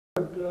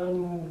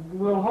And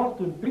we'll have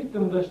to beat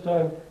them this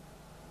time.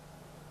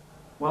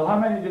 Well, how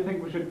many do you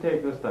think we should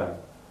take this time?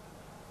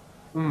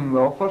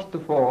 Well, first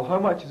of all, how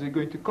much is it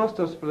going to cost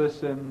us for this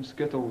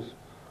Skittles?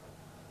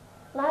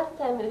 Last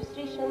time it was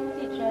 3 shillings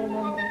each, I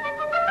remember.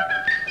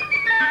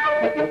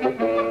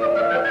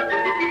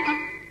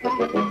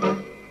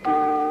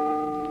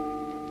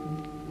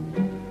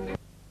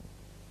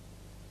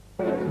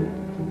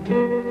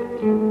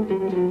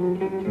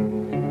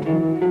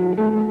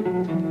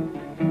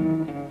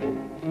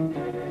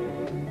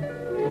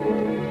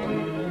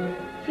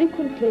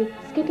 Frequently,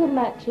 skittle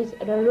matches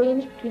are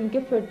arranged between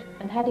Gifford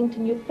and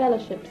Haddington Youth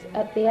Fellowships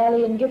at the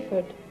Alley in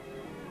Gifford.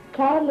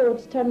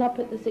 Carloads turn up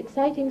at this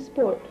exciting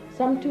sport,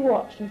 some to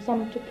watch and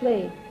some to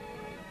play.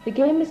 The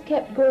game is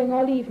kept going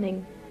all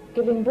evening,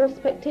 giving both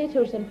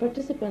spectators and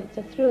participants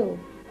a thrill.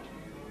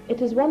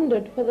 It is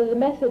wondered whether the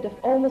method of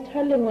almost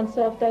hurling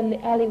oneself down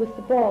the alley with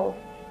the ball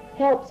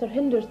helps or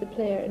hinders the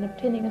player in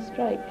obtaining a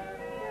strike.